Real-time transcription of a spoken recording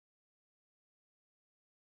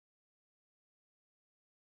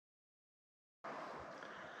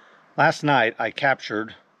Last night I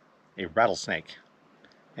captured a rattlesnake,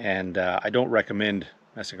 and I don't recommend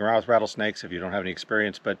messing around with rattlesnakes if you don't have any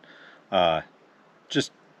experience, but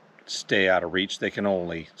just stay out of reach. They can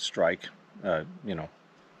only strike, a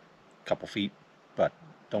couple feet, but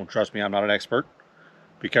don't trust me, I'm not an expert.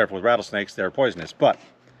 Be careful with rattlesnakes, they're poisonous. But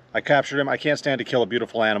I captured him. I can't stand to kill a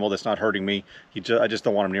beautiful animal that's not hurting me. I just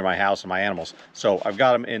don't want him near my house and my animals. So I've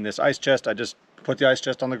got him in this ice chest. I just put the ice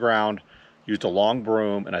chest on the ground, used a long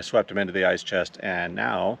broom, and I swept him into the ice chest. And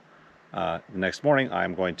now, the next morning,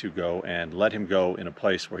 I'm going to go and let him go in a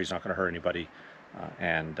place where he's not going to hurt anybody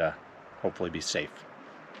and hopefully be safe.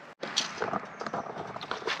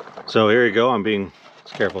 So here you go. I'm being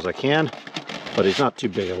as careful as I can, but he's not too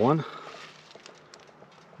big a one.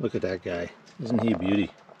 Look at that guy. Isn't he a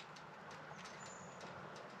beauty?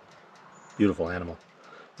 Beautiful animal.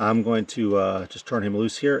 I'm going to just turn him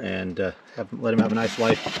loose here and let him have a nice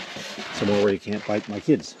life somewhere where he can't bite my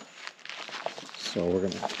kids. So we're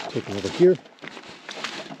going to take him over here.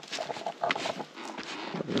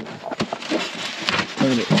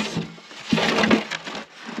 Turn him loose.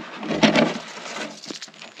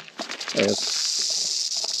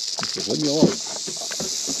 This is what you are.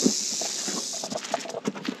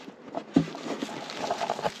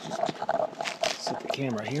 Set the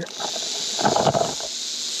camera here.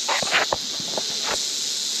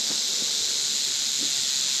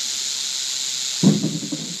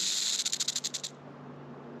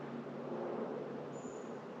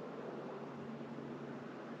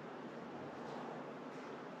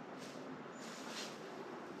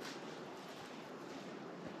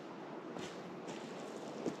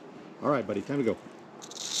 All right, buddy, time to go.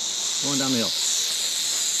 Going down the hill.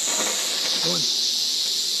 Go on.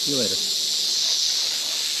 See you later.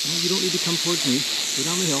 No, you don't need to come towards me. Go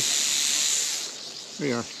down the hill. There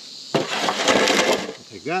you are. I'll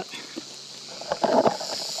take that.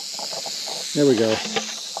 There we go.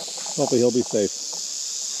 Hopefully he'll be safe.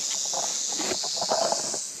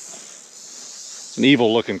 It's an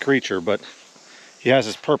evil-looking creature, but he has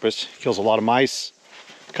his purpose. He kills a lot of mice.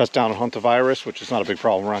 Cuts down on hantavirus, which is not a big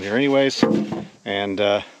problem around here anyways, and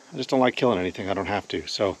I just don't like killing anything I don't have to,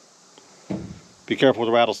 so be careful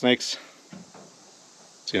with rattlesnakes.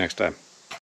 See you next time.